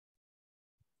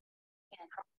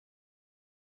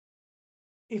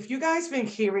If you guys been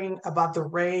hearing about the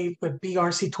rave with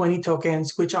drc20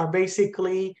 tokens, which are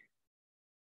basically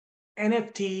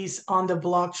NFTs on the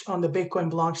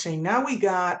Bitcoin blockchain, now we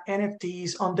got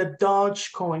NFTs on the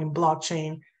Dogecoin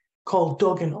blockchain called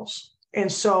dogecoins.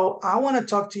 And so I want to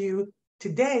talk to you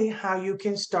today how you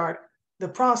can start the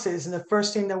process. And the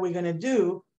first thing that we're going to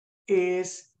do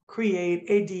is create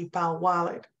a DeepL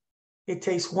wallet. It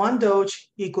takes one Doge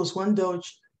equals one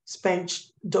Doge, spend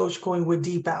Dogecoin with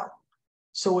DeepL.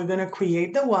 So we're going to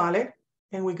create the wallet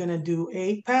and we're going to do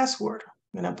a password.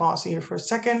 I'm going to pause here for a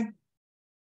second.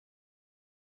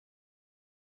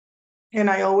 And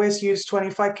I always use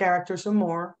 25 characters or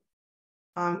more.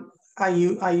 I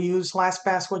use last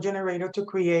password generator to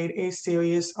create a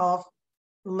series of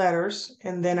letters.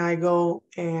 And then I go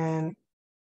and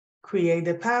create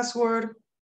the password.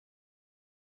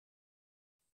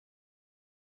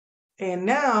 And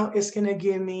now it's going to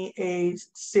give me a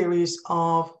series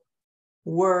of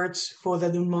words for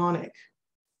the mnemonic.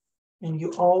 And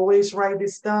you always write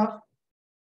this stuff,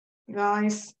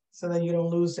 guys, so that you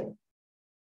don't lose it.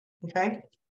 Okay?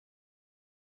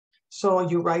 So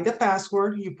you write the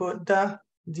password, you put the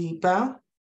DeepL,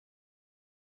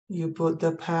 you put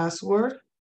the password,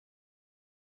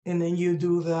 and then you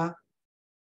do the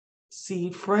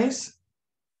seed phrase.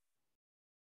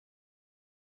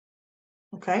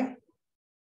 Okay?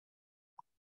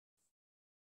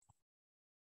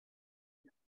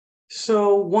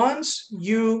 So once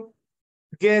you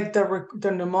get the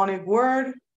mnemonic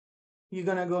word, you're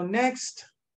going to go next,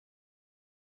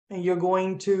 and you're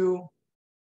going to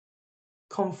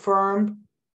confirm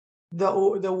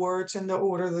the words in the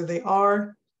order that they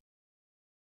are.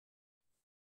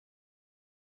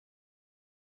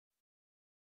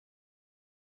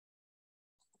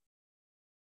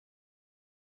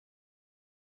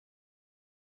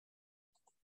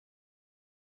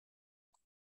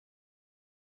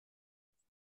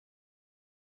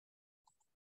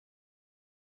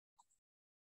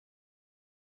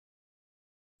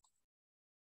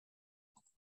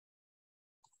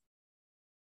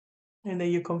 And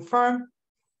then you confirm.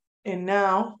 And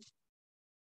now,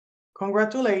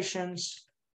 congratulations,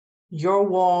 your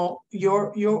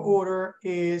order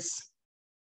is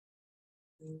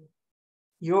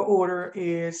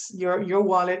your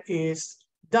wallet is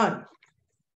done.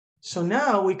 So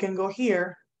now we can go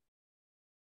here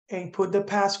and put the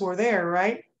password there,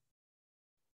 right?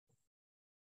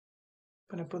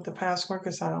 I'm gonna put the password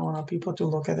because I don't want people to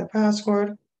look at the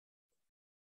password.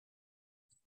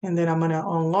 And then I'm gonna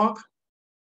unlock.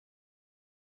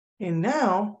 And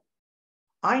now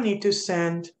I need to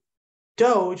send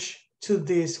Doge to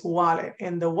this wallet,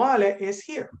 and the wallet is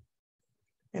here.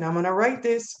 And I'm gonna write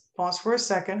this, pause for a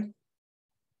second.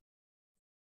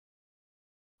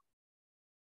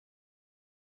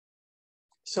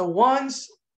 So once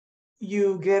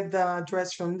you get the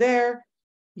address from there,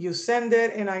 you send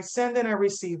it, and I send it, and I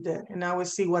received it. And now we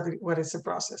see what is the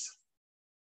process.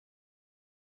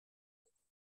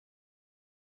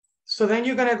 So then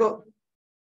you're gonna go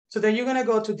to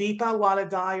DeepL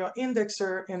wallet.io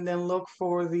indexer and then look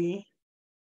for the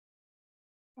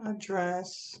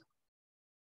address.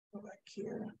 Go back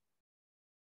here.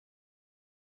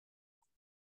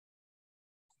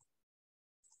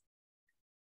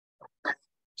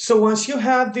 So once you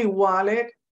have the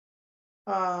wallet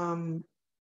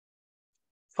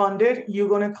funded, you're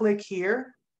gonna click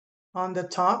here on the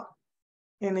top,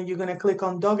 and then you're gonna click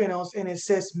on dogecoins, and it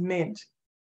says mint.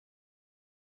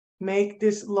 Make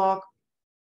this lock,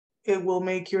 it will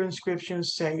make your inscription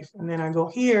safe. And then I go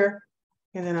here,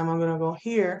 and then I'm gonna go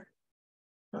here.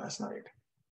 No, that's not it.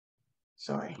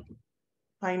 Sorry.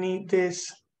 I need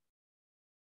this.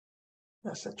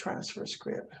 That's a transfer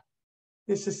script.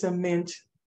 This is a mint.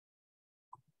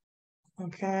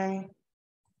 Okay.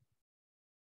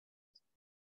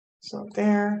 So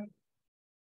there,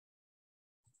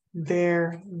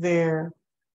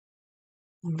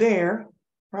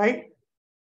 right?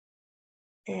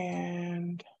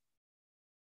 And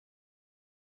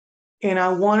I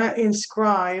want to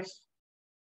inscribe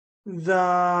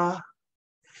the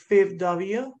fifth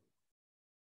W.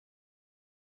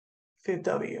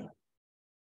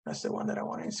 That's the one that I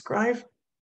want to inscribe.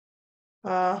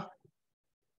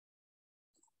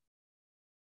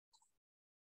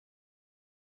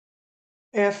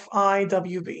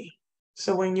 FIWB.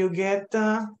 So when you get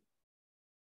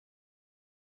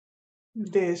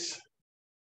this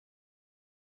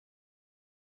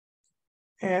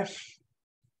FYWB,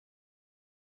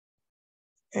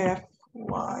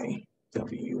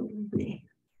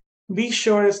 be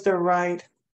sure it's the right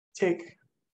tick,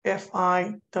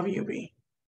 FIWB.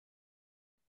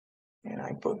 And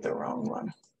I put the wrong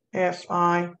one.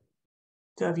 FIWB.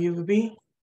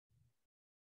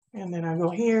 And then I go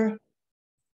here,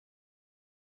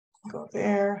 go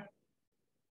there.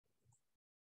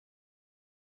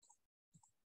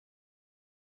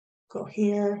 Go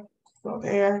here, go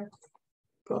there,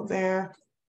 go there.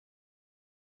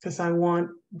 Because I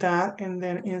want that, and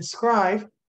then inscribe.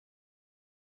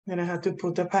 Then I have to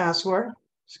put the password.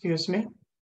 Excuse me.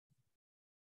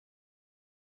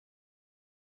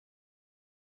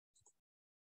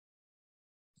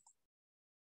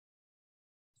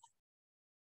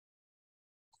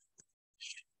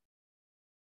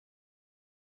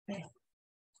 Okay.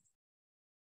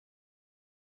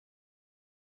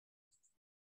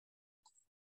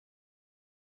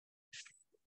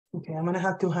 Okay, I'm gonna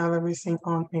have to have everything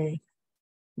on a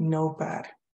notepad.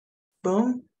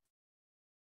 Boom.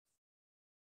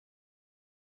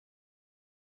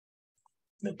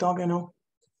 The dogecoin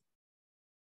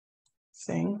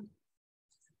thing.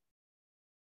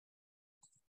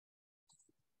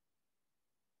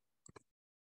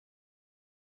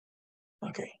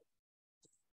 Okay.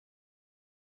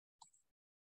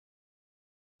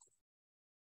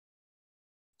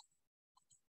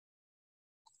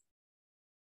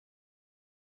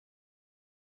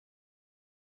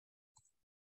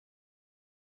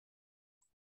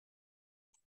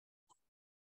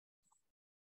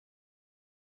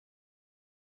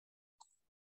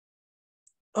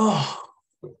 Oh,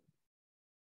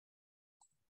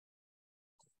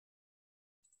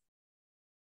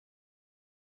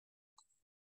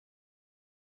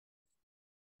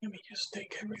 let me just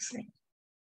take everything.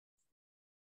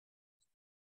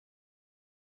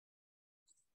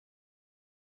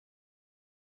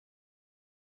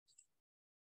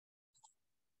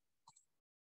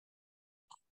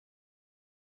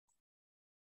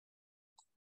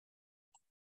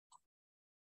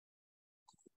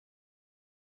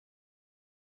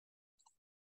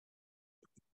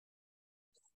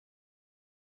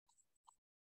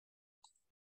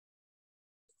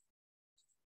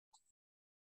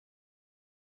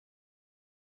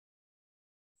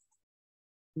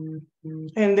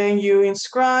 And then you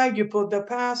inscribe, you put the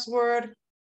password,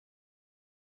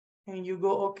 and you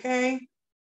go okay.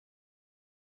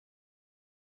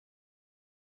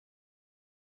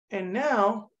 And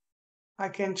now I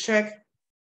can check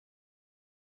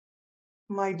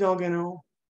my dogecoin.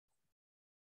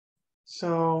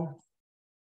 So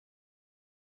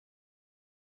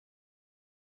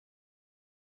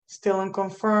still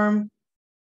unconfirmed,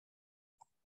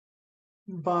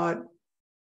 but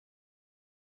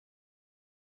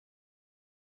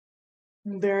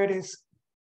there it is.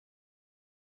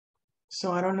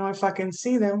 So I don't know if I can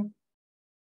see them.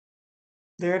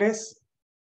 There it is.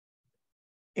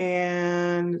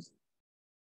 And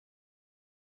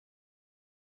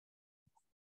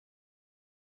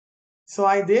so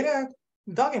I did a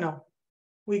dogecoin.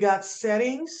 We got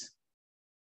settings.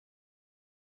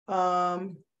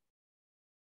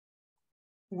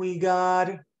 We got,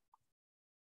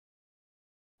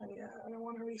 yeah, I don't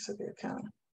want to reset the account.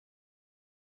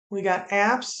 We got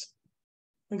apps.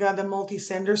 We got the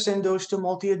multi-sender, send those to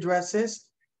multi-addresses,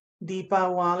 DeFi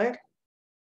wallet.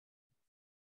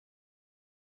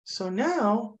 So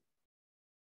now,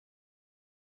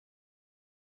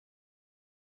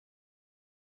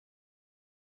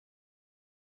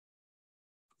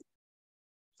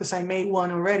 because I made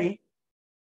one already.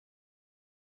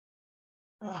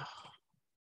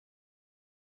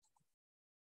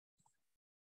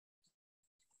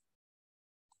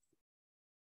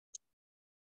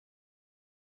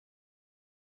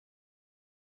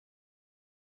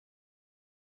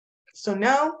 So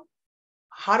now,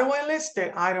 how do I list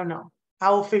it? I don't know. I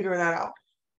will figure that out.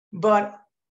 But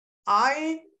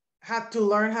I had to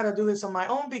learn how to do this on my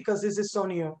own because this is so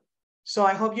new. So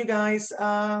I hope you guys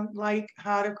like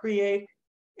how to create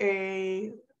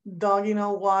a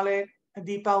dogecoin wallet, a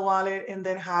DeFi wallet, and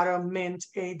then how to mint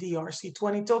a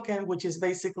drc20 token, which is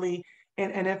basically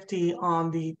an NFT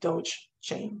on the Doge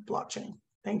chain blockchain.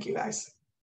 Thank you guys.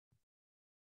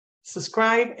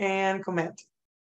 Subscribe and comment.